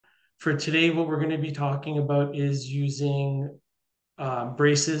For today, what we're going to be talking about is using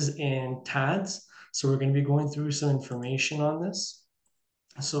braces and TADs. So we're going to be going through some information on this.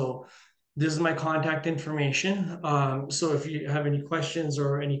 So this is my contact information. So if you have any questions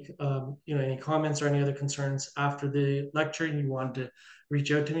or any comments or any other concerns after the lecture and you want to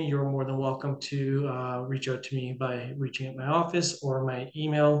reach out to me, you're more than welcome to reach out to me by reaching at my office or my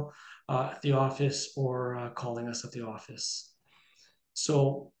email at the office or calling us at the office.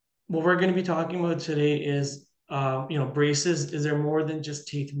 So what we're going to be talking about today is, braces. Is there more than just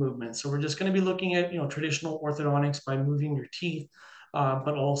teeth movement? So we're just going to be looking at, traditional orthodontics by moving your teeth.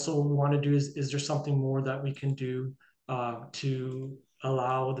 But also what we want to do is there something more that we can do to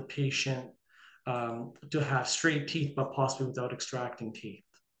allow the patient to have straight teeth, but possibly without extracting teeth?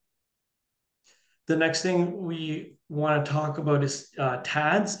 The next thing we want to talk about is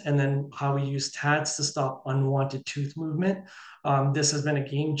TADs, and then how we use TADs to stop unwanted tooth movement. This has been a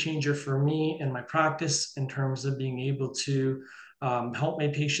game changer for me in my practice in terms of being able to help my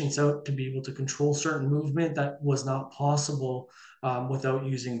patients out to be able to control certain movement that was not possible without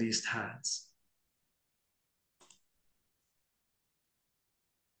using these TADs.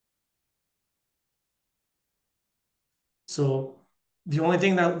 So the only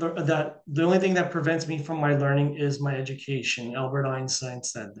thing that prevents me from my learning is my education. Albert Einstein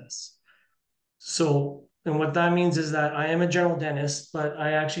said this. So, and what that means is that I am a general dentist, but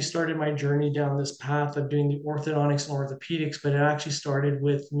I actually started my journey down this path of doing the orthodontics and orthopedics. But it actually started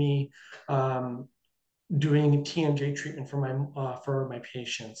with me doing TMJ treatment for my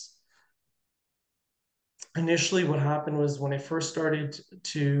patients. Initially, what happened was when I first started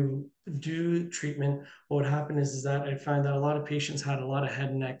to do treatment, what would happen is that I found that a lot of patients had a lot of head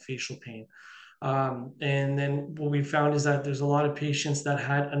and neck facial pain. And then what we found is that there's a lot of patients that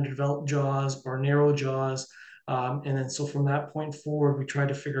had underdeveloped jaws or narrow jaws. And then so from that point forward, we tried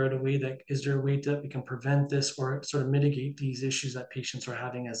to figure out a way that is there a way that we can prevent this or sort of mitigate these issues that patients are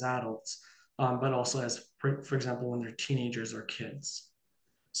having as adults, but also as, for example, when they're teenagers or kids.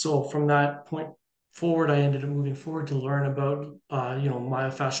 So from that point forward, I ended up moving forward to learn about,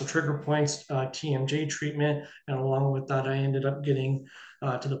 myofascial trigger points, TMJ treatment. And along with that, I ended up getting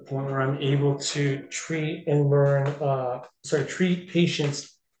to the point where I'm able to treat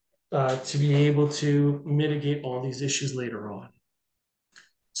patients to be able to mitigate all these issues later on.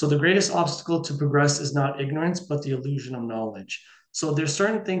 So the greatest obstacle to progress is not ignorance, but the illusion of knowledge. So there's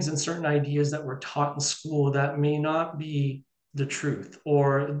certain things and certain ideas that were taught in school that may not be the truth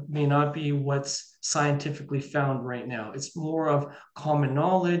or may not be what's scientifically found right now. It's more of common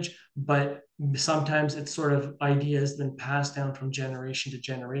knowledge, but sometimes it's sort of ideas then passed down from generation to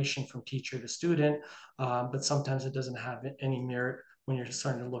generation, from teacher to student, but sometimes it doesn't have any merit when you're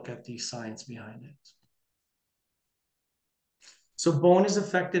starting to look at the science behind it. So bone is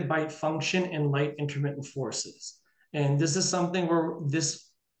affected by function and light intermittent forces. And this is something where this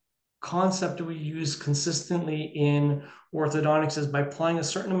concept we use consistently in orthodontics is by applying a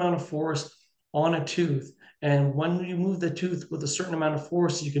certain amount of force on a tooth. And when you move the tooth with a certain amount of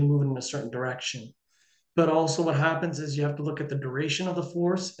force, you can move it in a certain direction. But also what happens is you have to look at the duration of the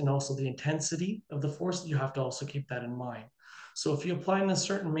force and also the intensity of the force. You have to also keep that in mind. So if you apply in a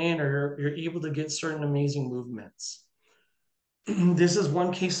certain manner, you're able to get certain amazing movements. This is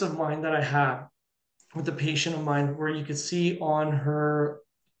one case of mine that I have with a patient of mine where you could see on her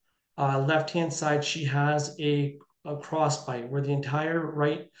left-hand side, she has a crossbite where the entire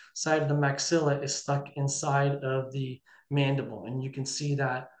right side of the maxilla is stuck inside of the mandible. And you can see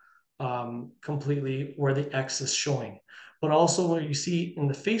that completely where the X is showing. But also where you see in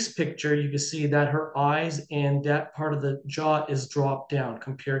the face picture, you can see that her eyes and that part of the jaw is dropped down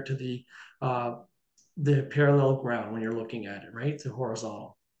compared to the parallel ground when you're looking at it, right? The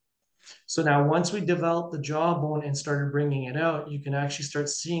horizontal. So now once we developed the jawbone and started bringing it out, you can actually start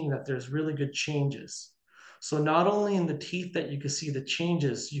seeing that there's really good changes. So not only in the teeth that you can see the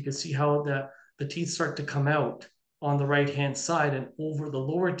changes, you can see how the teeth start to come out on the right-hand side and over the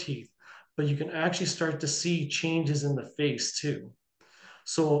lower teeth, but you can actually start to see changes in the face too.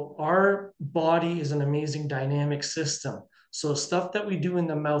 So our body is an amazing dynamic system. So stuff that we do in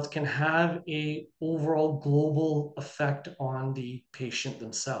the mouth can have a overall global effect on the patient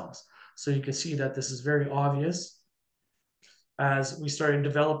themselves. So you can see that this is very obvious. As we start to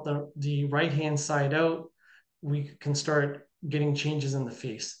develop the right-hand side out, we can start getting changes in the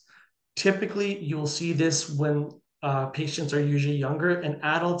face. Typically, you'll see this when patients are usually younger, and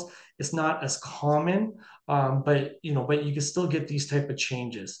adults, it's not as common, but you can still get these type of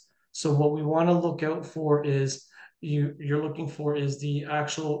changes. So what we want to look out for is you're looking for is the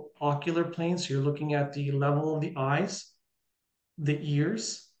actual ocular plane. So you're looking at the level of the eyes, the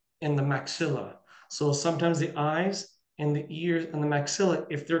ears, and the maxilla. So sometimes the eyes and the ears and the maxilla,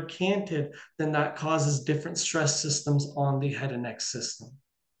 if they're canted, then that causes different stress systems on the head and neck system.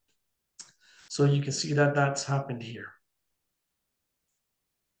 So you can see that that's happened here.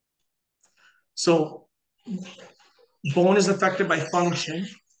 So bone is affected by function.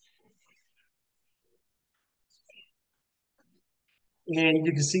 And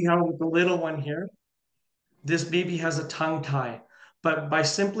you can see how with the little one here, this baby has a tongue tie. But by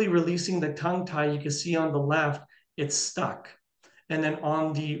simply releasing the tongue tie, you can see on the left, it's stuck. And then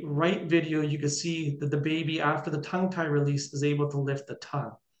on the right video, you can see that the baby, after the tongue tie release, is able to lift the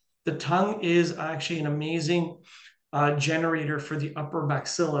tongue. The tongue is actually an amazing generator for the upper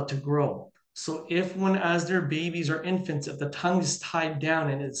maxilla to grow. So if when as they're babies or infants, if the tongue is tied down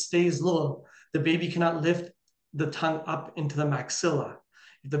and it stays low, the baby cannot lift the tongue up into the maxilla.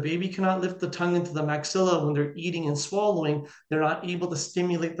 If the baby cannot lift the tongue into the maxilla when they're eating and swallowing, they're not able to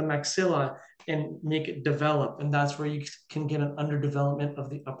stimulate the maxilla and make it develop. And that's where you can get an underdevelopment of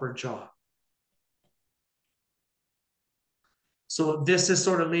the upper jaw. So this is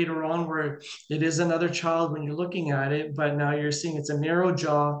sort of later on where it is another child when you're looking at it, but now you're seeing it's a narrow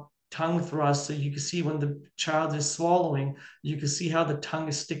jaw, tongue thrust. So you can see when the child is swallowing, you can see how the tongue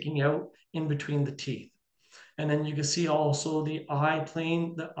is sticking out in between the teeth. And then you can see also the eye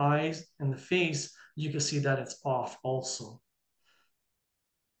plane, the eyes and the face, you can see that it's off also.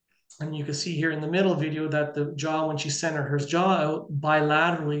 And you can see here in the middle video that the jaw, when she centered her jaw out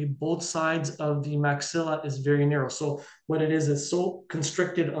bilaterally, both sides of the maxilla is very narrow. So what it is so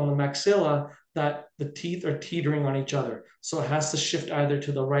constricted on the maxilla that the teeth are teetering on each other. So it has to shift either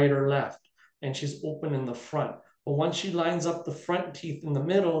to the right or left. And she's open in the front. But once she lines up the front teeth in the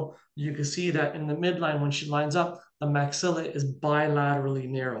middle, you can see that in the midline, when she lines up, the maxilla is bilaterally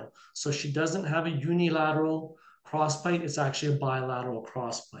narrow. So she doesn't have a unilateral crossbite. It's actually a bilateral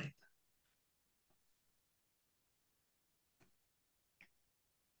crossbite.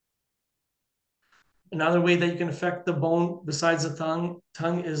 Another way that you can affect the bone besides the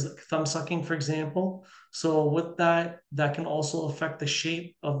tongue is thumb sucking, for example. So with that, that can also affect the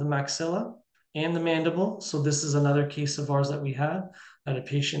shape of the maxilla and the mandible. So this is another case of ours that we had, that a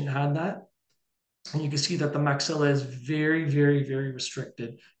patient had that. And you can see that the maxilla is very, very, very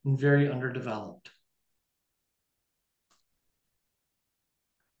restricted and very underdeveloped.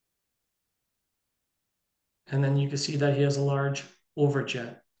 And then you can see that he has a large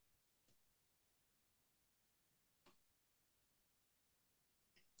overjet.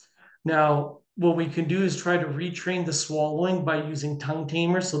 Now, what we can do is try to retrain the swallowing by using tongue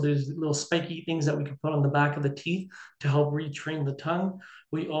tamers. So there's little spiky things that we can put on the back of the teeth to help retrain the tongue.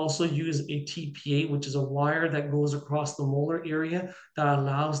 We also use a TPA, which is a wire that goes across the molar area that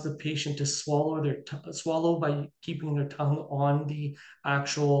allows the patient to swallow by keeping their tongue on the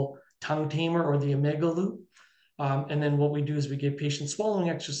actual tongue tamer or the omega loop. And then what we do is we give patients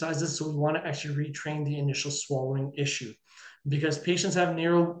swallowing exercises. So we want to actually retrain the initial swallowing issue, because patients have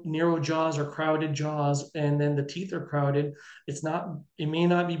narrow jaws or crowded jaws, and then the teeth are crowded. It may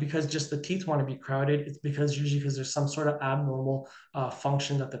not be because just the teeth want to be crowded. It's usually because there's some sort of abnormal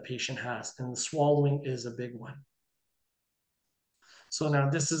function that the patient has, and the swallowing is a big one. So now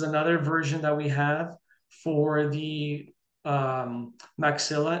this is another version that we have for the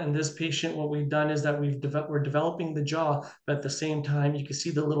maxilla. And this patient, what we've done is that we're developing the jaw, but at the same time, you can see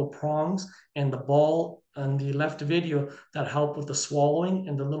the little prongs and the ball on the left video that help with the swallowing,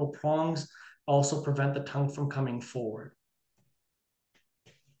 and the little prongs also prevent the tongue from coming forward.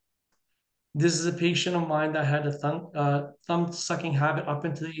 This is a patient of mine that had a thumb sucking habit up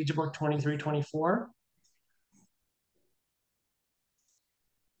until the age of about 23, 24.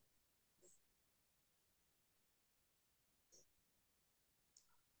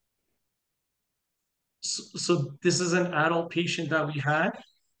 So this is an adult patient that we had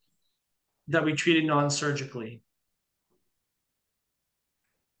that we treated non-surgically.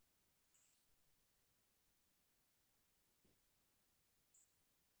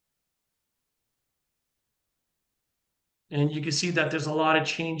 And you can see that there's a lot of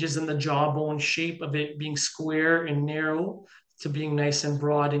changes in the jawbone shape of it being square and narrow to being nice and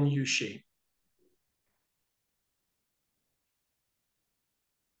broad and U-shaped.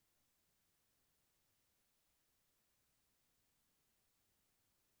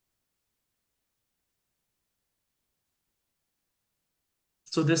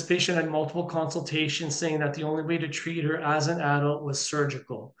 So this patient had multiple consultations saying that the only way to treat her as an adult was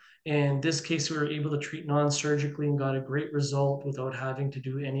surgical. In this case, we were able to treat non-surgically and got a great result without having to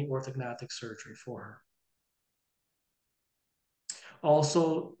do any orthodontic surgery for her.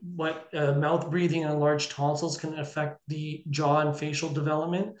 Also, what mouth breathing and large tonsils can affect the jaw and facial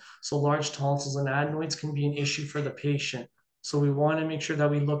development. So large tonsils and adenoids can be an issue for the patient. So we want to make sure that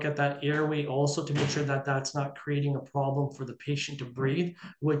we look at that airway also to make sure that that's not creating a problem for the patient to breathe,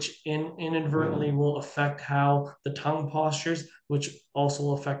 which inadvertently will affect how the tongue postures, which also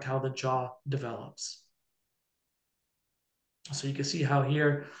will affect how the jaw develops. So you can see how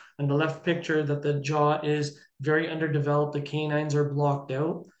here in the left picture that the jaw is very underdeveloped, the canines are blocked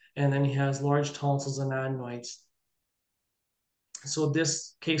out, and then he has large tonsils and adenoids. So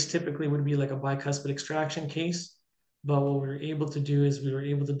this case typically would be like a bicuspid extraction case, but what we were able to do is we were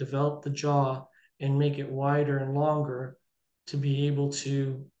able to develop the jaw and make it wider and longer to be able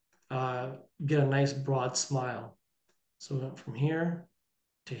to get a nice broad smile. So we went from here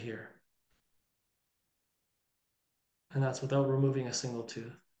to here. And that's without removing a single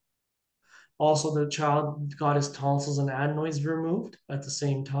tooth. Also, the child got his tonsils and adenoids removed at the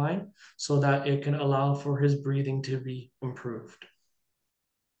same time so that it can allow for his breathing to be improved.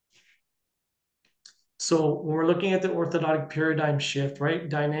 So when we're looking at the orthodontic paradigm shift, right,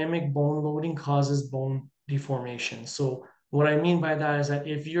 dynamic bone loading causes bone deformation. So what I mean by that is that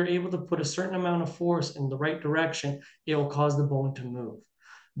if you're able to put a certain amount of force in the right direction, it will cause the bone to move.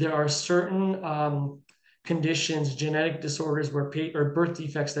 There are certain conditions, genetic disorders or birth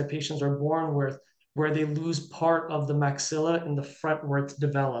defects that patients are born with, where they lose part of the maxilla in the front where it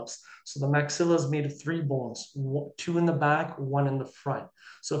develops. So the maxilla is made of 3 bones, 2 in the back, 1 in the front.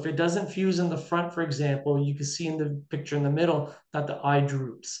 So if it doesn't fuse in the front, for example, you can see in the picture in the middle that the eye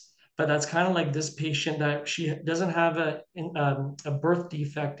droops. But that's kind of like this patient that she doesn't have a birth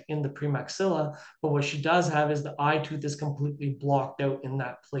defect in the premaxilla, but what she does have is the eye tooth is completely blocked out in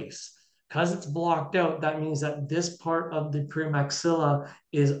that place. Because it's blocked out, that means that this part of the premaxilla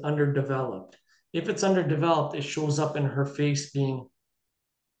is underdeveloped. If it's underdeveloped, it shows up in her face being,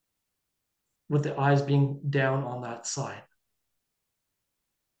 with the eyes being down on that side.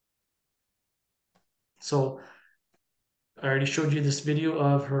 So I already showed you this video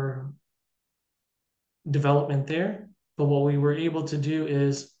of her development there, but what we were able to do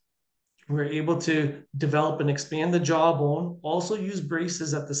is we were able to develop and expand the jawbone, also use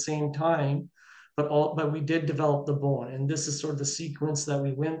braces at the same time, but we did develop the bone. And this is sort of the sequence that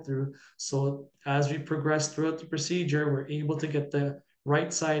we went through. So as we progressed throughout the procedure, we're able to get the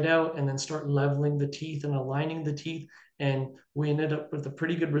right side out and then start leveling the teeth and aligning the teeth. And we ended up with a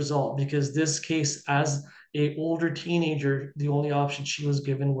pretty good result because this case, as a older teenager, the only option she was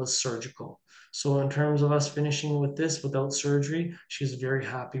given was surgical. So in terms of us finishing with this without surgery, she's very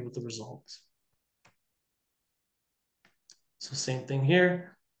happy with the results. So same thing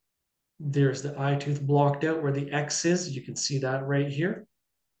here. There's the eye tooth blocked out where the X is. You can see that right here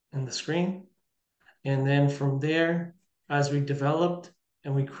in the screen. And then from there, as we developed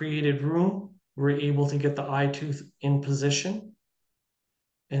and we created room, we're able to get the eye tooth in position.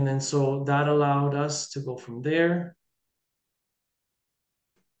 And then so that allowed us to go from there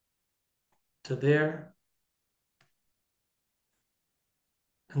to there.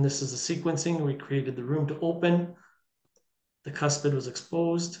 And this is the sequencing. We created the room to open. The cuspid was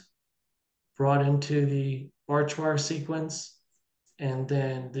exposed, brought into the arch wire sequence, and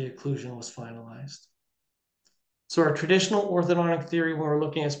then the occlusion was finalized. So our traditional orthodontic theory, when we're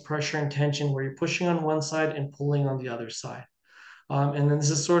looking at pressure and tension, where you're pushing on one side and pulling on the other side. And then this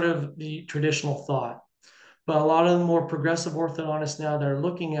is sort of the traditional thought. But a lot of the more progressive orthodontists now that are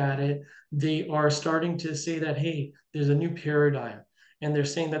looking at it, they are starting to say that, hey, there's a new paradigm. And they're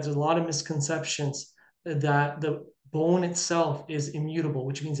saying that there's a lot of misconceptions that the bone itself is immutable,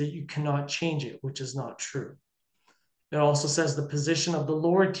 which means that you cannot change it, which is not true. It also says the position of the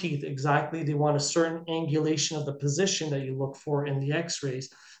lower teeth, exactly. They want a certain angulation of the position that you look for in the x-rays.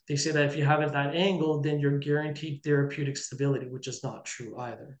 They say that if you have it at that angle, then you're guaranteed therapeutic stability, which is not true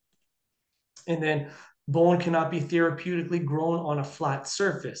either. And then bone cannot be therapeutically grown on a flat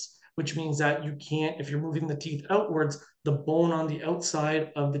surface, which means that you can't, if you're moving the teeth outwards, the bone on the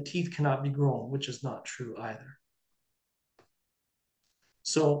outside of the teeth cannot be grown, which is not true either.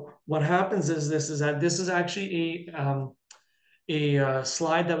 So what happens is that this is actually a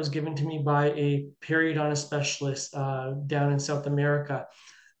slide that was given to me by a periodontist specialist down in South America.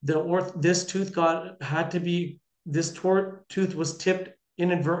 This tooth tooth was tipped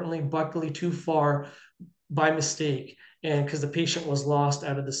inadvertently, buccally too far by mistake, and because the patient was lost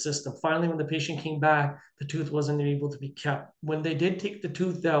out of the system. Finally, when the patient came back, the tooth wasn't able to be kept. When they did take the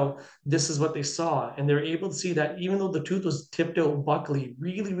tooth out, this is what they saw, and they're able to see that even though the tooth was tipped out buccally,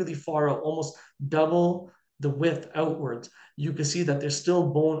 really, really far out, almost double the width outwards, you can see that there's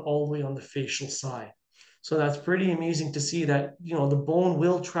still bone all the way on the facial side. So that's pretty amazing to see that, the bone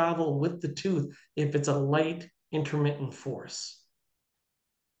will travel with the tooth if it's a light intermittent force.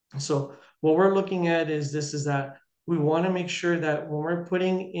 So what we're looking at is that we want to make sure that when we're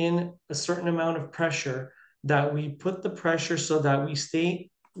putting in a certain amount of pressure, that we put the pressure so that we stay,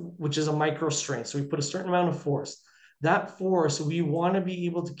 which is a micro strain. So we put a certain amount of force. That force, we want to be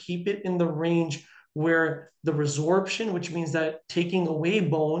able to keep it in the range where the resorption, which means that taking away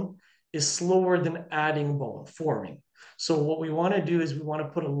bone, is slower than adding bone, forming. So what we want to do is we want to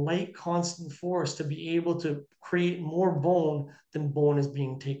put a light constant force to be able to create more bone than bone is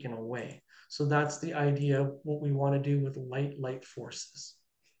being taken away. So that's the idea of what we want to do with light forces.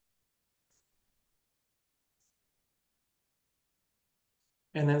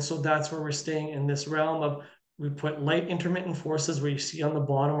 And then so that's where we're staying in this realm of we put light intermittent forces where you see on the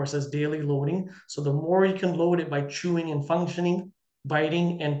bottom where it says daily loading. So the more you can load it by chewing and functioning,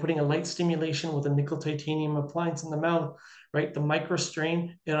 biting, and putting a light stimulation with a nickel titanium appliance in the mouth, right? The micro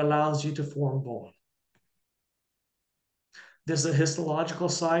strain, it allows you to form bone. There's a histological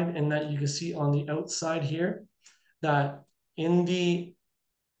side, and that you can see on the outside here that in the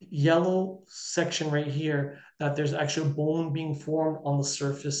yellow section right here, that there's actually bone being formed on the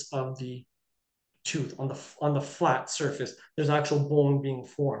surface of the tooth, on the flat surface. There's actual bone being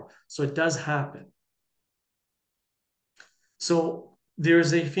formed. So it does happen. So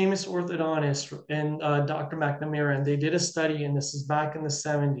there's a famous orthodontist and Dr. McNamara, and they did a study, and this is back in the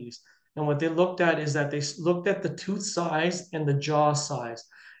 70s. And what they looked at is that they looked at the tooth size and the jaw size.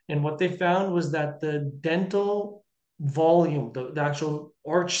 And what they found was that the dental volume, the actual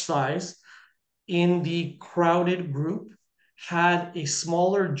arch size in the crowded group had a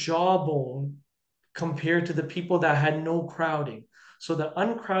smaller jawbone compared to the people that had no crowding. So the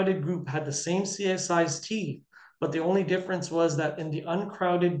uncrowded group had the same size teeth, but the only difference was that in the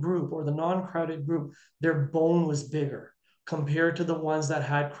uncrowded group or the non-crowded group, their bone was bigger. Compared to the ones that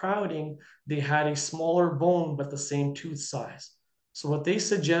had crowding, they had a smaller bone, but the same tooth size. So what they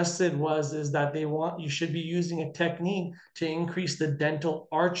suggested is that you should be using a technique to increase the dental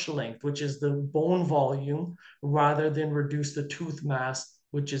arch length, which is the bone volume, rather than reduce the tooth mass,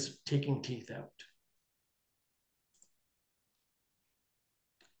 which is taking teeth out.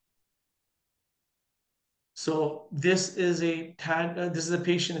 So this is a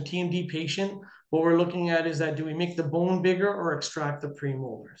patient, a TMD patient. What we're looking at is that do we make the bone bigger or extract the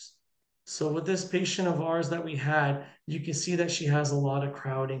premolars? So with this patient of ours that we had, you can see that she has a lot of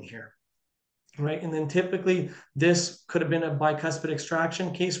crowding here, right? And then typically this could have been a bicuspid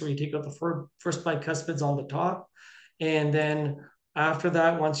extraction case where you take out the first bicuspids on the top. And then after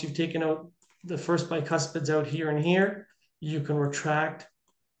that, once you've taken out the first bicuspids out here and here, you can retract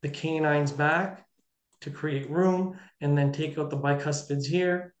the canines back to create room, and then take out the bicuspids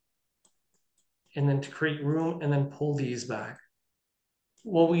here, and then to create room, and then pull these back.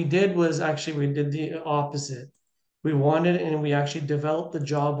 What we did was actually we did the opposite. We wanted, and we actually developed the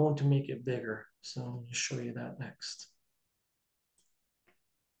jawbone to make it bigger. So let me show you that next.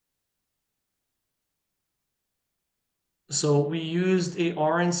 So we used a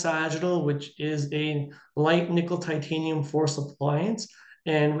RN sagittal, which is a light nickel titanium force appliance,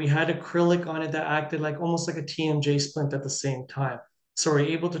 and we had acrylic on it that acted like almost like a TMJ splint at the same time. So we're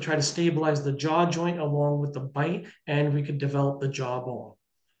able to try to stabilize the jaw joint along with the bite, and we could develop the jawbone.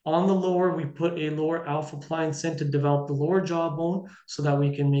 On the lower, we put a lower alpha appliance in to develop the lower jawbone so that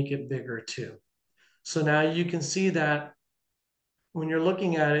we can make it bigger too. So now you can see that when you're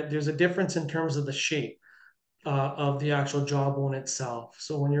looking at it, there's a difference in terms of the shape of the actual jawbone itself.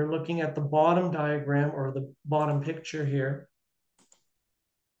 So when you're looking at the bottom diagram or the bottom picture here,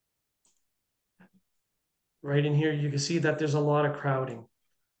 right in here, you can see that there's a lot of crowding.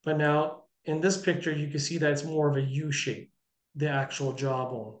 But now in this picture, you can see that it's more of a U shape, the actual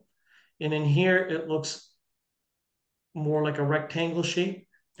jawbone. And in here, it looks more like a rectangle shape.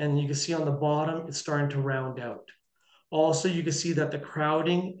 And you can see on the bottom, it's starting to round out. Also, you can see that the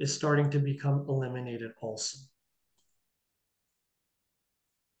crowding is starting to become eliminated also.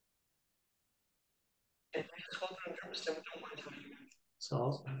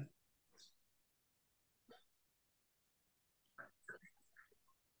 So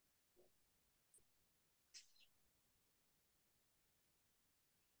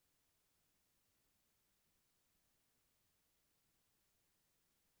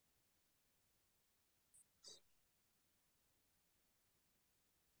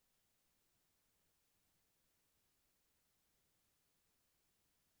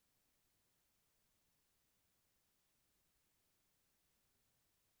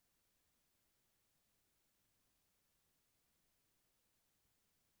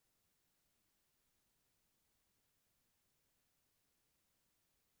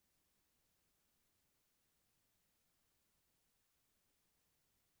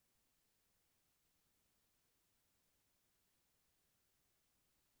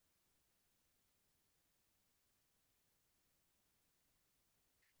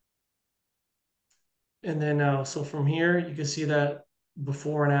And then now, so from here, you can see that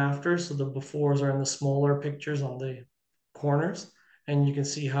before and after. So the befores are in the smaller pictures on the corners, and you can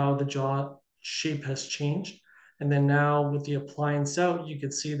see how the jaw shape has changed. And then now with the appliance out, you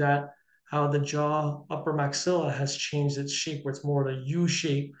can see that how the jaw upper maxilla has changed its shape, where it's more of a U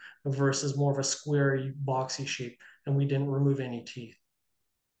shape versus more of a square boxy shape. And we didn't remove any teeth.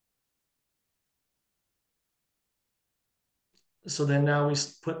 So then now we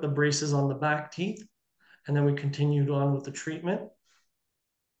put the braces on the back teeth, and then we continued on with the treatment.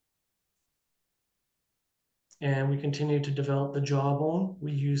 And we continued to develop the jawbone.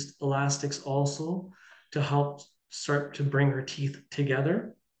 We used elastics also to help start to bring her teeth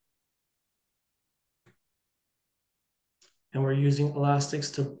together. And we're using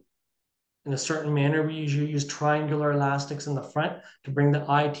elastics to, in a certain manner, we usually use triangular elastics in the front to bring the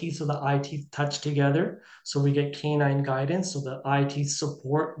eye teeth so the eye teeth touch together. So we get canine guidance so the eye teeth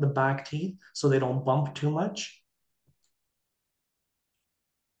support the back teeth so they don't bump too much.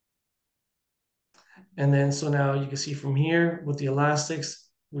 And then, so now you can see from here with the elastics,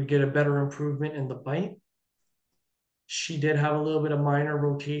 we get a better improvement in the bite. She did have a little bit of minor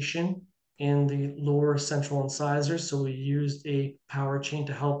rotation in the lower central incisors, so we used a power chain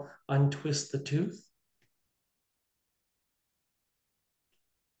to help untwist the tooth.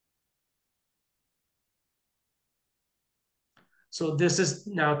 So this is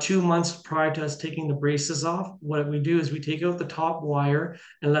now 2 months prior to us taking the braces off. What we do is we take out the top wire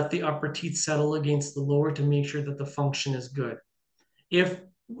and let the upper teeth settle against the lower to make sure that the function is good. If,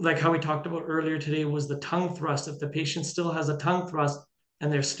 like how we talked about earlier today, was the tongue thrust, if the patient still has a tongue thrust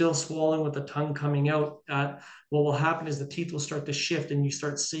and they're still swallowing with the tongue coming out, what will happen is the teeth will start to shift and you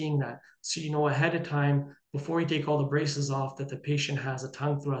start seeing that. So you know ahead of time, before you take all the braces off, that the patient has a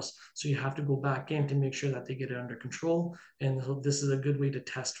tongue thrust. So you have to go back in to make sure that they get it under control. And this is a good way to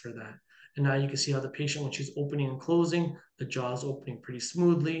test for that. And now you can see how the patient, when she's opening and closing, the jaw is opening pretty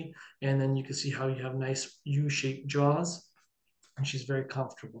smoothly. And then you can see how you have nice U-shaped jaws. And she's very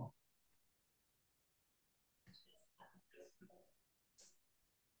comfortable.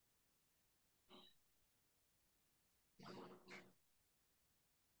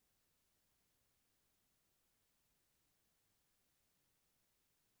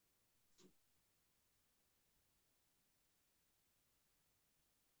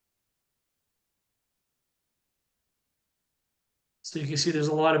 So you can see there's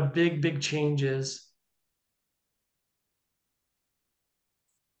a lot of big changes.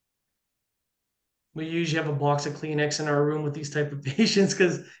 We usually have a box of Kleenex in our room with these type of patients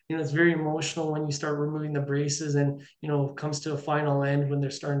because it's very emotional when you start removing the braces and it comes to a final end when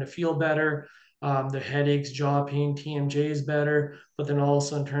they're starting to feel better. Their headaches, jaw pain, TMJ is better, but then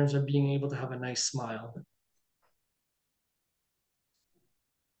also in terms of being able to have a nice smile.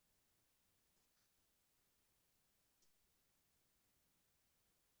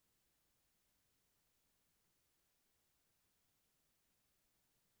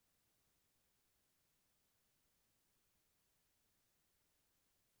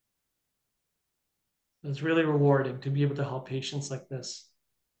 It's really rewarding to be able to help patients like this.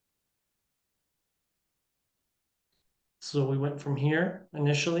 So we went from here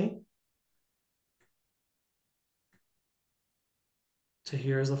initially to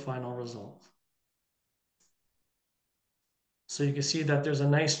here is the final result. So you can see that there's a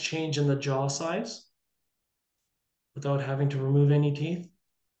nice change in the jaw size without having to remove any teeth.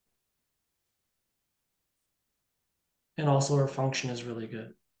 And also our function is really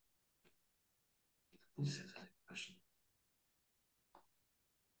good.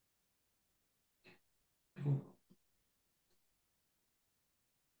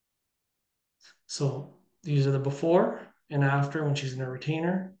 So these are the before and after when she's in a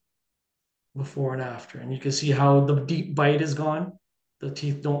retainer, before and after. And you can see how the deep bite is gone. The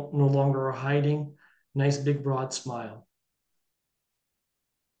teeth don't no longer are hiding. Nice big broad smile.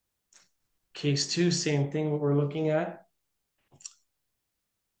 Case 2, same thing what we're looking at.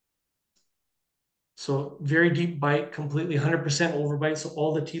 So very deep bite, completely 100% overbite. So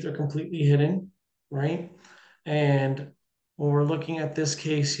all the teeth are completely hidden, right? And when we're looking at this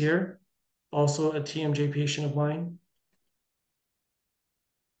case here, also a TMJ patient of mine,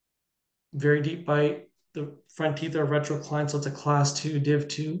 very deep bite. The front teeth are retroclined, so it's a class 2, div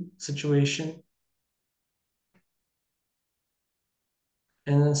 2 situation.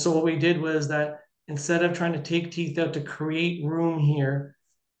 And then so what we did was that instead of trying to take teeth out to create room here,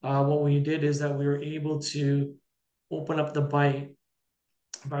 what we did is that we were able to open up the bite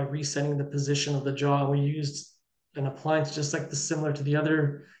by resetting the position of the jaw. We used an appliance just like similar to the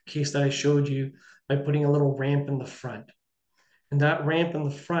other case that I showed you by putting a little ramp in the front. And that ramp in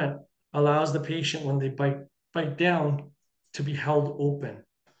the front allows the patient, when they bite down, to be held open.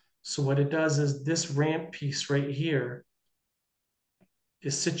 So what it does is this ramp piece right here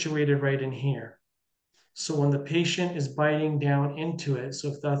is situated right in here. So when the patient is biting down into it, so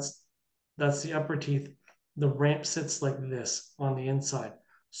if that's the upper teeth, the ramp sits like this on the inside.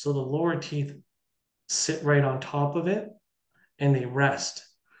 So the lower teeth sit right on top of it and they rest.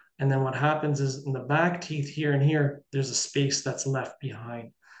 And then what happens is in the back teeth here and here, there's a space that's left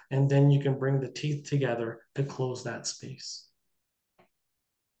behind. And then you can bring the teeth together to close that space.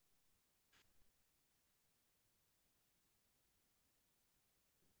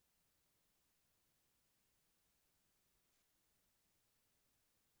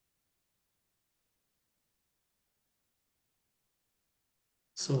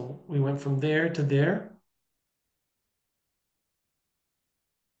 So we went from there to there.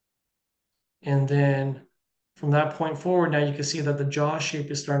 And then from that point forward, now you can see that the jaw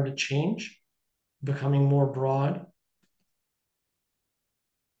shape is starting to change, becoming more broad.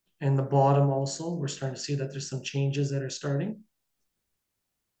 And the bottom also, we're starting to see that there's some changes that are starting.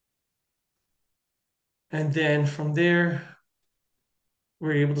 And then from there,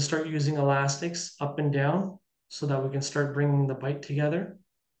 we're able to start using elastics up and down so that we can start bringing the bite together.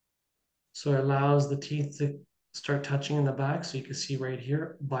 So it allows the teeth to start touching in the back. So you can see right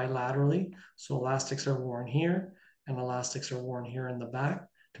here bilaterally. So elastics are worn here and elastics are worn here in the back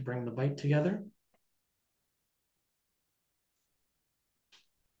to bring the bite together.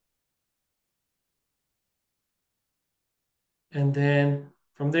 And then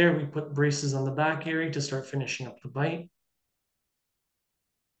from there, we put braces on the back area to start finishing up the bite.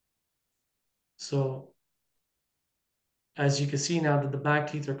 So as you can see now that the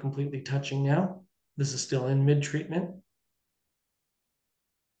back teeth are completely touching now, this is still in mid-treatment.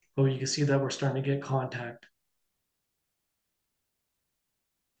 But you can see that we're starting to get contact.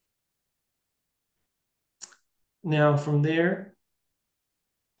 Now from there,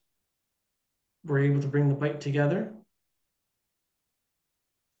 we're able to bring the bite together.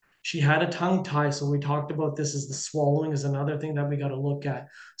 She had a tongue tie, so we talked about this as the swallowing is another thing that we got to look at.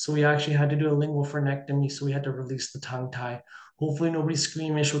 So we actually had to do a lingual frenectomy, so we had to release the tongue tie. Hopefully nobody's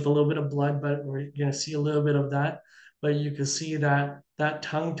squeamish with a little bit of blood, but we're going to see a little bit of that. But you can see that that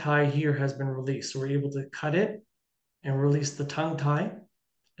tongue tie here has been released. So we're able to cut it and release the tongue tie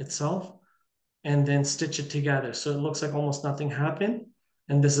itself and then stitch it together. So it looks like almost nothing happened.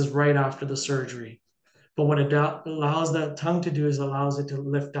 And this is right after the surgery. But what it allows that tongue to do is allows it to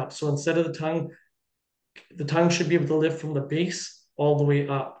lift up. So instead of the tongue should be able to lift from the base all the way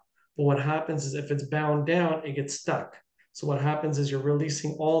up. But what happens is if it's bound down, it gets stuck. So what happens is you're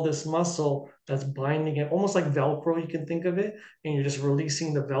releasing all this muscle that's binding it, almost like Velcro, you can think of it, and you're just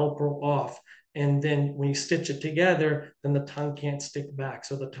releasing the Velcro off. And then when you stitch it together, then the tongue can't stick back.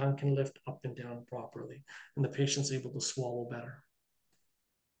 So the tongue can lift up and down properly, and the patient's able to swallow better.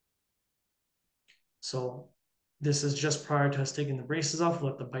 So this is just prior to us taking the braces off,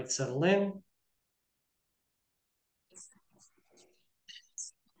 let the bite settle in.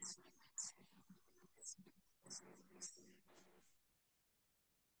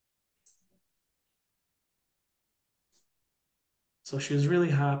 So she was really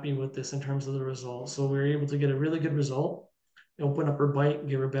happy with this in terms of the result. So we were able to get a really good result, open up her bite,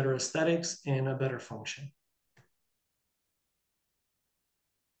 give her better aesthetics and a better function.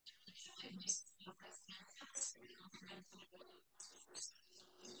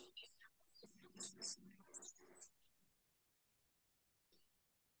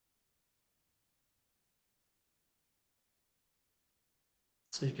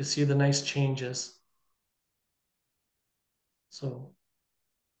 So you can see the nice changes. So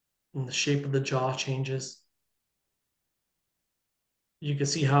and the shape of the jaw changes. You can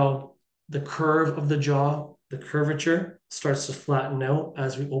see how the curve of the jaw, the curvature starts to flatten out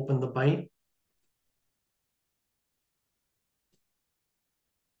as we open the bite.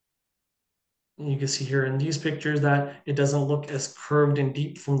 And you can see here in these pictures that it doesn't look as curved and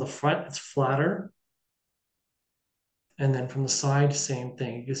deep from the front, it's flatter. And then from the side, same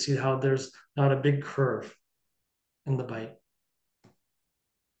thing. You can see how there's not a big curve in the bite.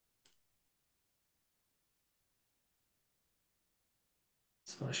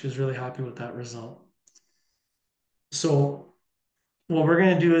 So she was really happy with that result. So what we're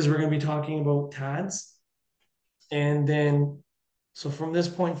going to do is we're going to be talking about TADs. And then, so from this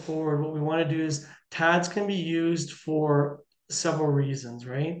point forward, what we want to do is TADs can be used for several reasons,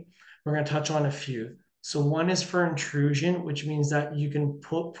 right? We're going to touch on a few. So one is for intrusion, which means that you can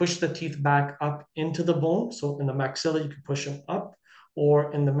push the teeth back up into the bone. So in the maxilla, you can push them up,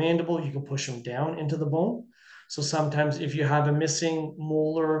 or in the mandible, you can push them down into the bone. So sometimes if you have a missing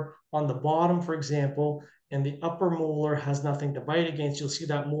molar on the bottom, for example, and the upper molar has nothing to bite against, you'll see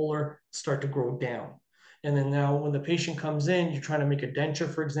that molar start to grow down. And then now when the patient comes in, you're trying to make a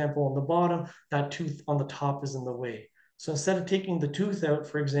denture, for example, on the bottom, that tooth on the top is in the way. So instead of taking the tooth out,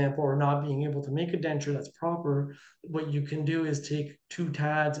 for example, or not being able to make a denture that's proper, what you can do is take two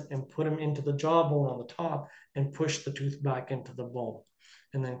TADs and put them into the jawbone on the top and push the tooth back into the bone,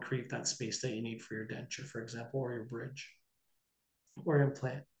 and then create that space that you need for your denture, for example, or your bridge or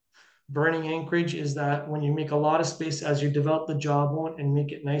implant. Burning anchorage is that when you make a lot of space as you develop the jawbone and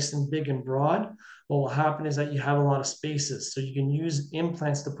make it nice and big and broad, what will happen is that you have a lot of spaces. So you can use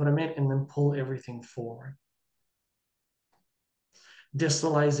implants to put them in and then pull everything forward.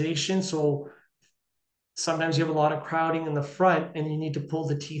 Distalization. So sometimes you have a lot of crowding in the front and you need to pull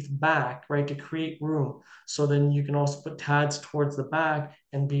the teeth back, right, to create room. So then you can also put TADs towards the back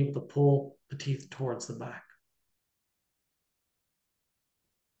and be able to pull the teeth towards the back.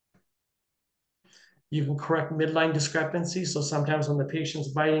 You can correct midline discrepancy. So sometimes when the patient's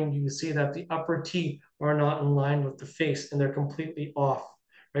biting, you see that the upper teeth are not in line with the face and they're completely off,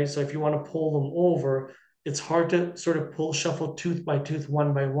 right? So if you want to pull them over, it's hard to sort of pull, shuffle tooth by tooth,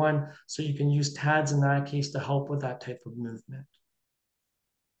 one by one. So you can use TADs in that case to help with that type of movement.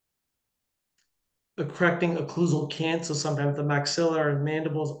 Correcting occlusal cant, so sometimes the maxilla and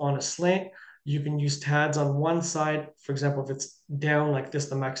mandibles on a slant, you can use TADs on one side. For example, if it's down like this,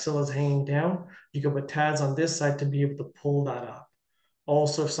 the maxilla is hanging down, you can put TADs on this side to be able to pull that up.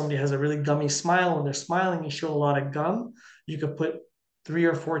 Also, if somebody has a really gummy smile and they're smiling, you show a lot of gum, you could put 3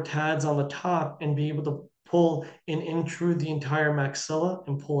 or 4 TADs on the top and be able to pull and intrude the entire maxilla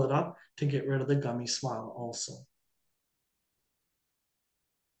and pull it up to get rid of the gummy smile also.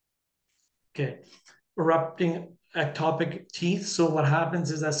 Okay, erupting ectopic teeth. So what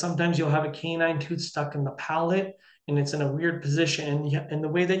happens is that sometimes you'll have a canine tooth stuck in the palate and it's in a weird position. And the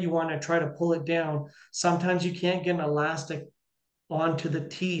way that you want to try to pull it down, sometimes you can't get an elastic onto the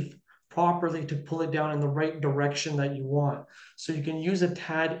teeth properly to pull it down in the right direction that you want. So you can use a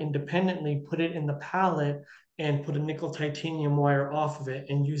TAD independently, put it in the palate and put a nickel titanium wire off of it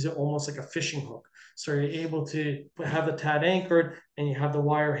and use it almost like a fishing hook. So you're able to have the TAD anchored and you have the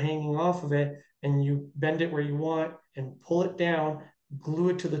wire hanging off of it and you bend it where you want and pull it down, glue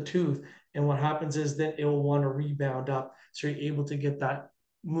it to the tooth. And what happens is then it will want to rebound up. So you're able to get that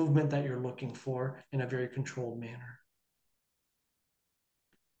movement that you're looking for in a very controlled manner.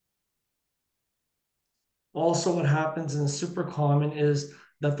 Also, what happens and is super common is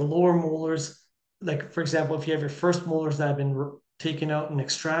that the lower molars, like for example, if you have your first molars that have been taken out and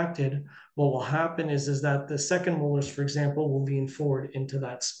extracted, what will happen is that the second molars, for example, will lean forward into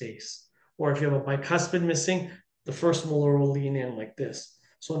that space. Or if you have a bicuspid missing, the first molar will lean in like this.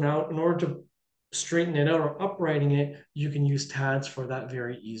 So now in order to straighten it out or uprighting it, you can use TADs for that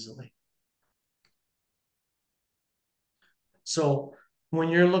very easily. So when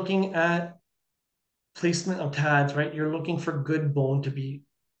you're looking at placement of TADs, right? You're looking for good bone to be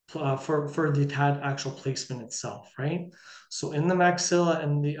for the TAD actual placement itself, right? So in the maxilla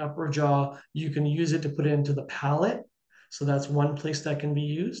and the upper jaw, you can use it to put it into the palate. So that's one place that can be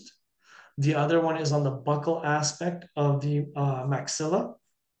used. The other one is on the buccal aspect of the maxilla.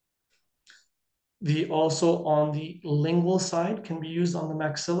 The also on the lingual side can be used on the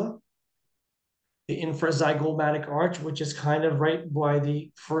maxilla. The infrazygomatic arch, which is kind of right by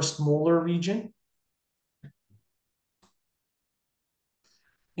the first molar region.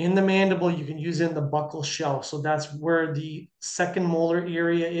 In the mandible, you can use it in the buccal shelf. So that's where the second molar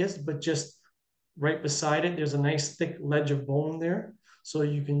area is, but just right beside it, there's a nice thick ledge of bone there. So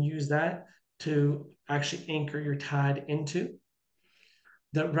you can use that to actually anchor your TAD into.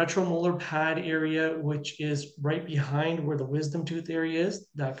 The retromolar pad area, which is right behind where the wisdom tooth area is,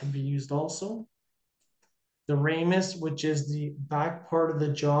 that can be used also. The ramus, which is the back part of the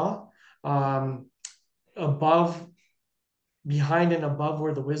jaw, above, behind and above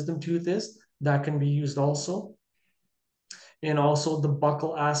where the wisdom tooth is, that can be used also. And also the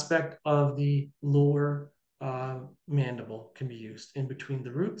buccal aspect of the lower mandible can be used in between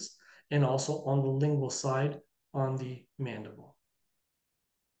the roots and also on the lingual side on the mandible.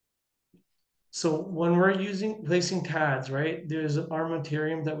 So when we're placing TADs, right, there's an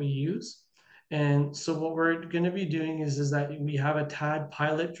armamentarium that we use. And so what we're going to be doing is that we have a TAD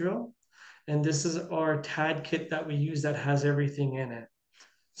pilot drill. And this is our TAD kit that we use that has everything in it.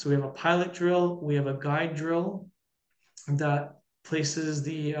 So we have a pilot drill, we have a guide drill that places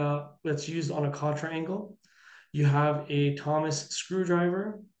that's used on a contra angle. You have a Thomas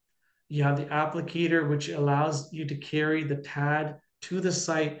screwdriver. You have the applicator, which allows you to carry the TAD to the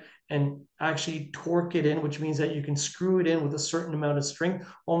site and actually torque it in, which means that you can screw it in with a certain amount of strength,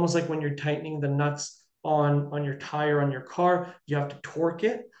 almost like when you're tightening the nuts on your tire on your car, you have to torque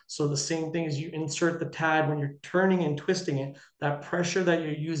it. So the same thing as you insert the TAD when you're turning and twisting it, that pressure that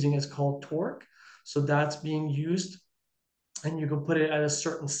you're using is called torque. So that's being used, and you can put it at a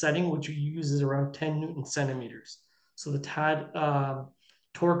certain setting, which you use is around 10 Newton centimeters. So the TAD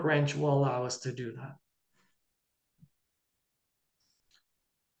torque wrench will allow us to do that.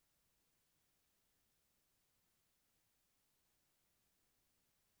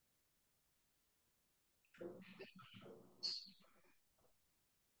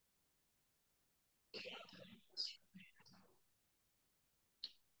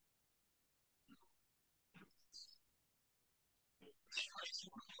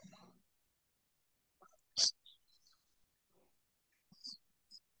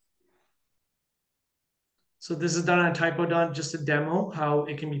 So this is done on a typodont, just a demo, how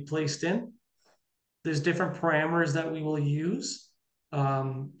it can be placed in. There's different parameters that we will use.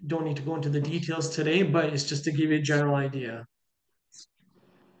 Don't need to go into the details today, but it's just to give you a general idea.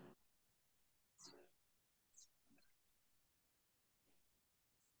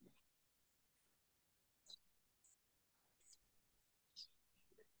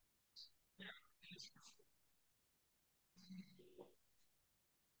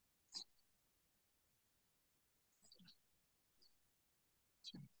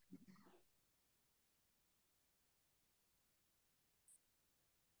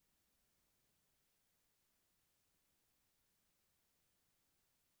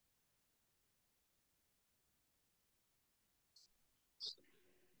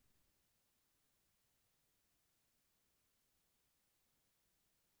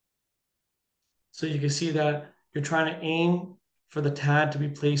 So you can see that you're trying to aim for the TAD to be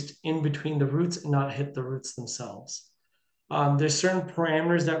placed in between the roots and not hit the roots themselves. There's certain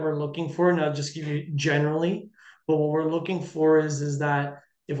parameters that we're looking for, and I'll just give you generally. But what we're looking for is that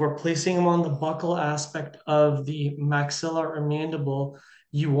if we're placing them on the buccal aspect of the maxilla or mandible,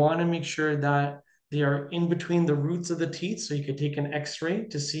 you want to make sure that they are in between the roots of the teeth. So you could take an X-ray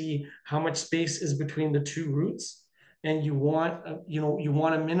to see how much space is between the two roots. And you want, you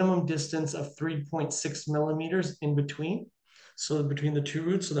want a minimum distance of 3.6 millimeters in between. So between the two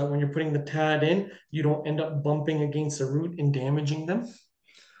roots, so that when you're putting the TAD in, you don't end up bumping against the root and damaging them.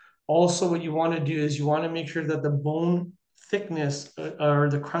 Also, what you want to do is you want to make sure that the bone thickness or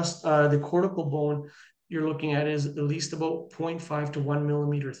the crust, the cortical bone you're looking at is at least about 0.5 to 1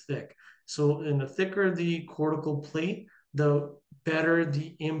 millimeter thick. So, and the thicker the cortical plate, the better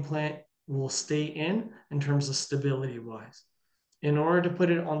the implant will stay in terms of stability wise. In order to put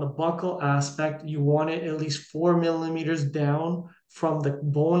it on the buccal aspect, you want it at least 4 millimeters down from the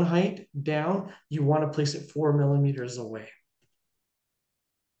bone height down. You want to place it 4 millimeters away.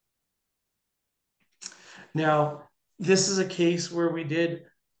 Now, this is a case where we did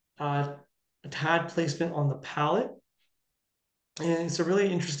a TAD placement on the palate. And it's a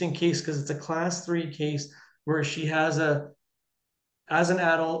really interesting case because it's a class 3 case where she has as an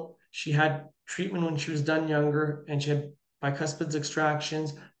adult, she had treatment when she was done younger and she had bicuspid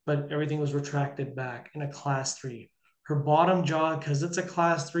extractions, but everything was retracted back in a class 3. Her bottom jaw, because it's a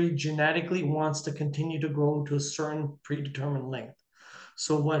class 3, genetically wants to continue to grow to a certain predetermined length.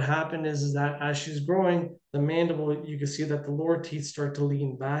 So what happened is that as she's growing, the mandible, you can see that the lower teeth start to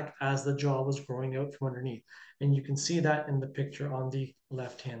lean back as the jaw was growing out from underneath. And you can see that in the picture on the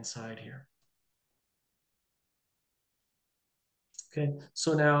left-hand side here. Okay,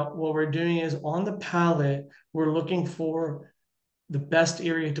 so now what we're doing is on the palate, we're looking for the best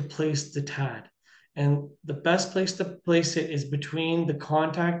area to place the TAD. And the best place to place it is between the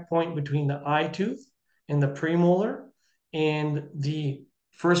contact point between the eye tooth and the premolar and the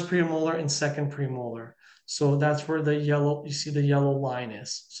first premolar and second premolar. So that's where the yellow, you see the yellow line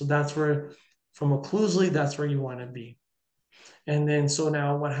is. So that's where, from occlusally, that's where you want to be. And then, so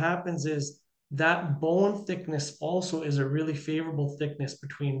now what happens is that bone thickness also is a really favorable thickness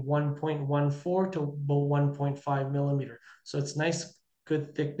between 1.14 to about 1.5 millimeter. So it's nice,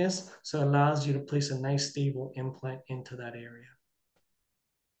 good thickness. So it allows you to place a nice stable implant into that area.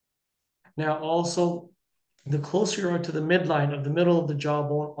 Now, also, the closer you are to the midline of the middle of the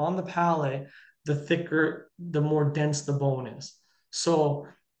jawbone on the palate, the thicker, the more dense the bone is. So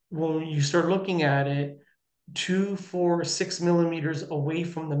when you start looking at it, 2, 4, 6 millimeters away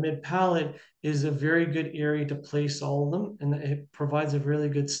from the mid palate is a very good area to place all of them, and it provides a really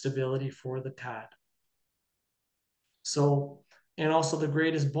good stability for the TAD. So, and also the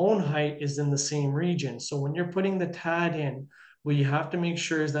greatest bone height is in the same region. So when you're putting the TAD in, what you have to make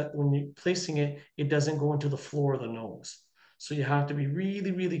sure is that when you're placing it, it doesn't go into the floor of the nose. So you have to be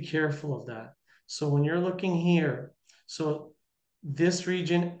really, really careful of that. So when you're looking here, so this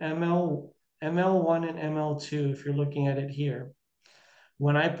region, ML1 and ML2, if you're looking at it here,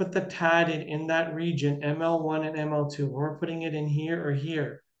 when I put the TAD in that region, ML1 and ML2, we're putting it in here or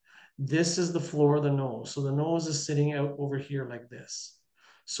here, this is the floor of the nose. So the nose is sitting out over here like this.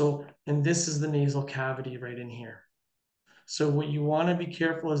 So, and this is the nasal cavity right in here. So what you want to be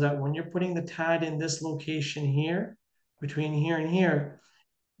careful is that when you're putting the TAD in this location here, between here and here,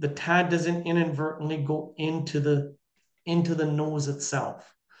 the TAD doesn't inadvertently go into the nose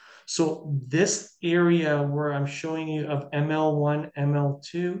itself. So this area where I'm showing you of ML1,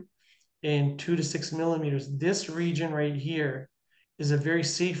 ML2, and 2 to 6 millimeters, this region right here is a very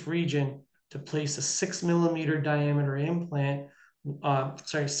safe region to place a 6 millimeter diameter implant,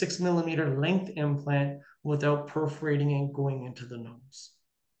 6 millimeter length implant without perforating and going into the nose.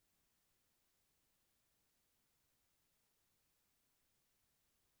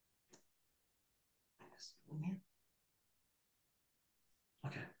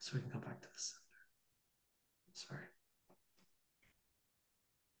 Okay, so we can go back to this. Sorry.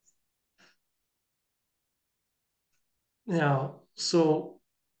 Now, so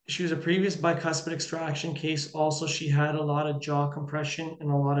she was a previous bicuspid extraction case. Also, she had a lot of jaw compression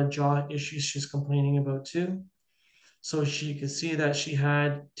and a lot of jaw issues she's complaining about too. So she could see that she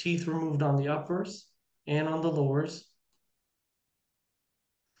had teeth removed on the uppers and on the lowers.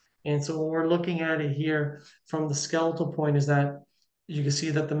 And so when we're looking at it here from the skeletal point is that you can see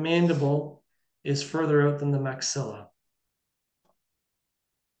that the mandible is further out than the maxilla.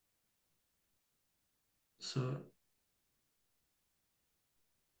 So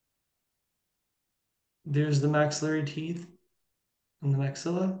there's the maxillary teeth and the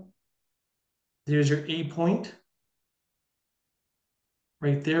maxilla. There's your A point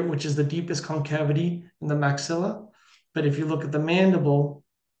right there, which is the deepest concavity in the maxilla. But if you look at the mandible,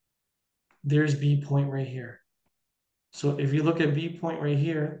 there's B point right here. So if you look at B point right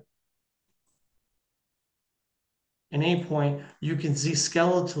here and A point, you can see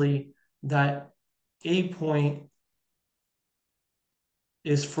skeletally that A point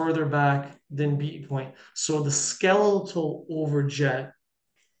is further back than B point. So the skeletal overjet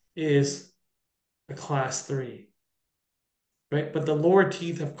is a class 3, right? But the lower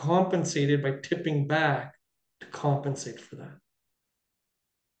teeth have compensated by tipping back to compensate for that.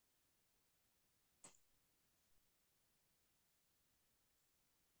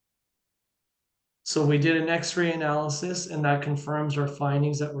 So we did an X-ray analysis and that confirms our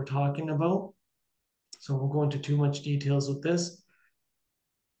findings that we're talking about. So we'll go into too much details with this.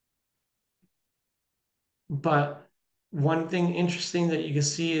 But one thing interesting that you can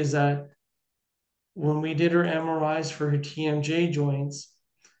see is that when we did her MRIs for her TMJ joints,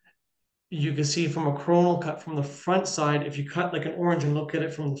 you can see from a coronal cut from the front side, if you cut like an orange and look at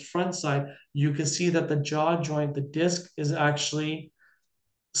it from the front side, you can see that the jaw joint, the disc is actually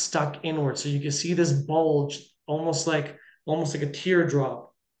stuck inward. So you can see this bulge almost like a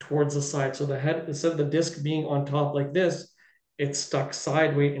teardrop towards the side. So the head, instead of the disc being on top like this, it's stuck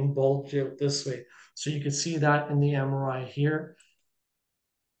sideways and bulged out this way. So you can see that in the MRI here.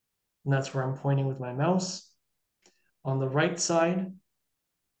 And that's where I'm pointing with my mouse. On the right side,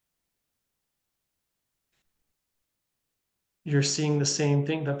 you're seeing the same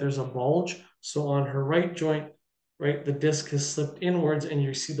thing, that there's a bulge. So on her right joint, right, the disc has slipped inwards and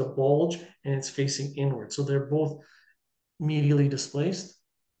you see the bulge and it's facing inward. So they're both medially displaced.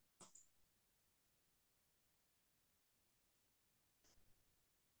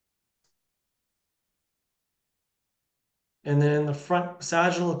 And then the front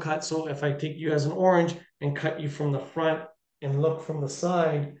sagittal cut, so if I take you as an orange and cut you from the front and look from the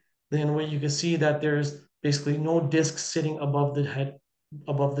side, then what you can see that there's basically no disc sitting above the head,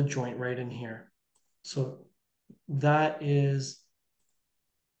 above the joint right in here. So that is,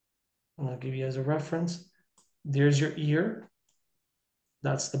 and I'll give you as a reference, there's your ear.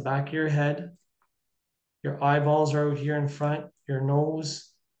 That's the back of your head. Your eyeballs are out here in front. Your nose,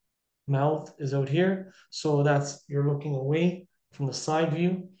 mouth is out here. So that's, you're looking away from the side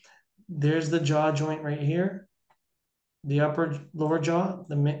view. There's the jaw joint right here. The upper lower jaw,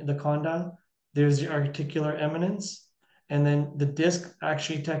 the condyle. There's the articular eminence. And then the disc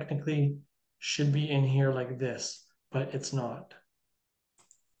actually technically should be in here like this, but it's not.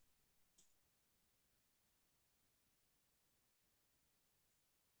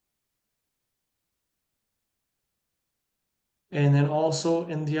 And then also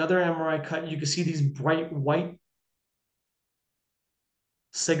in the other MRI cut, you can see these bright white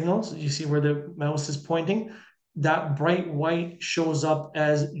signals. You see where the mouse is pointing. That bright white shows up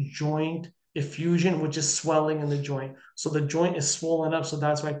as joint effusion, which is swelling in the joint. So the joint is swollen up. So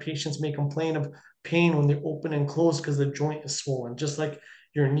that's why patients may complain of pain when they open and close because the joint is swollen. Just like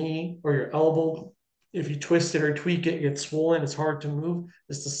your knee or your elbow, if you twist it or tweak it, it's swollen, it's hard to move.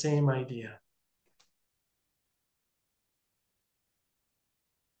 It's the same idea.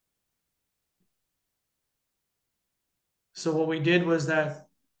 So what we did was that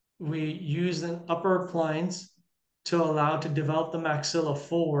we used an upper appliance to allow to develop the maxilla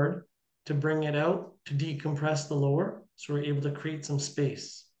forward, to bring it out, to decompress the lower. So we're able to create some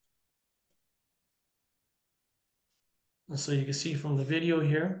space. And so you can see from the video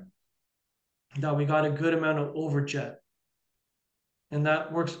here that we got a good amount of overjet. And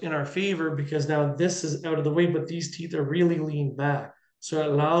that works in our favor because now this is out of the way, but these teeth are really leaned back. So it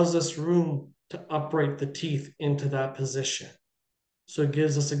allows us room to upright the teeth into that position. So it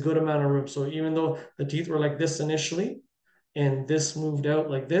gives us a good amount of room. So even though the teeth were like this initially, and this moved out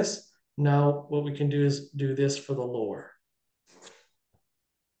like this, now what we can do is do this for the lower.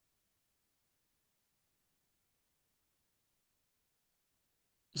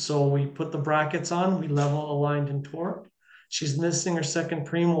 So we put the brackets on, we level, aligned, and torqued. She's missing her second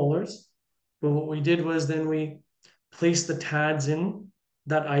premolars, but what we did was then we placed the TADs in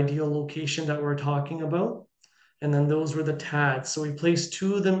that ideal location that we're talking about, and then those were the TADs. So we placed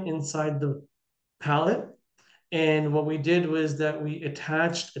two of them inside the pallet, and what we did was that we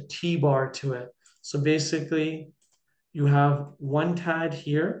attached a T-bar to it. So basically, you have one TAD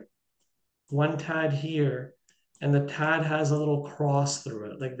here, one TAD here, and the TAD has a little cross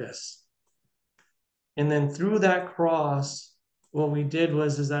through it like this. And then through that cross, what we did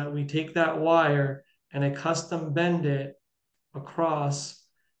was is that we take that wire and I custom bend it across,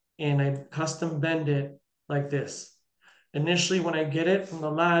 and I custom bend it like this. Initially, when I get it from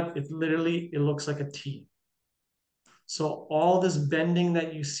the lab, it looks like a T. So all this bending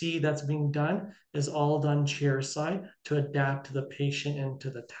that you see that's being done is all done chair side to adapt to the patient and to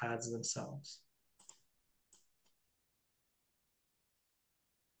the TADs themselves.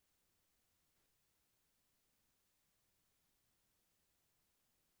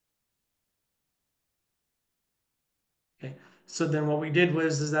 Okay, so then what we did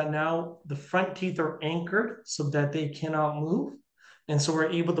was is that now the front teeth are anchored so that they cannot move. And so we're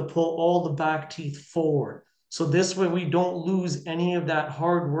able to pull all the back teeth forward. So this way we don't lose any of that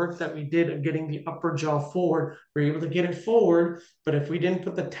hard work that we did of getting the upper jaw forward. We're able to get it forward, but if we didn't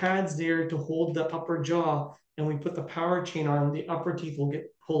put the TADs there to hold the upper jaw and we put the power chain on, the upper teeth will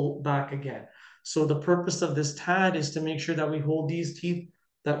get pulled back again. So the purpose of this TAD is to make sure that we hold these teeth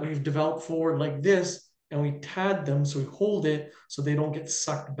that we've developed forward like this, and we TAD them, so we hold it so they don't get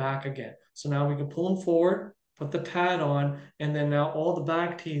sucked back again. So now we can pull them forward, put the TAD on, and then now all the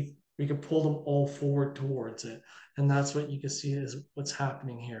back teeth, we can pull them all forward towards it. And that's what you can see is what's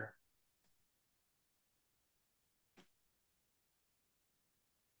happening here.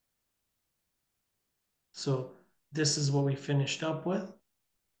 So this is what we finished up with.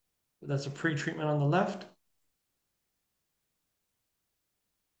 That's a pre-treatment on the left.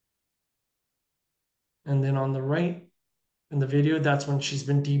 And then on the right, in the video, that's when she's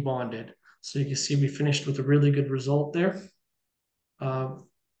been debonded. So you can see we finished with a really good result there.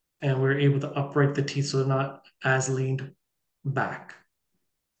 And we're able to upright the teeth so they're not as leaned back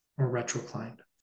or retroclined.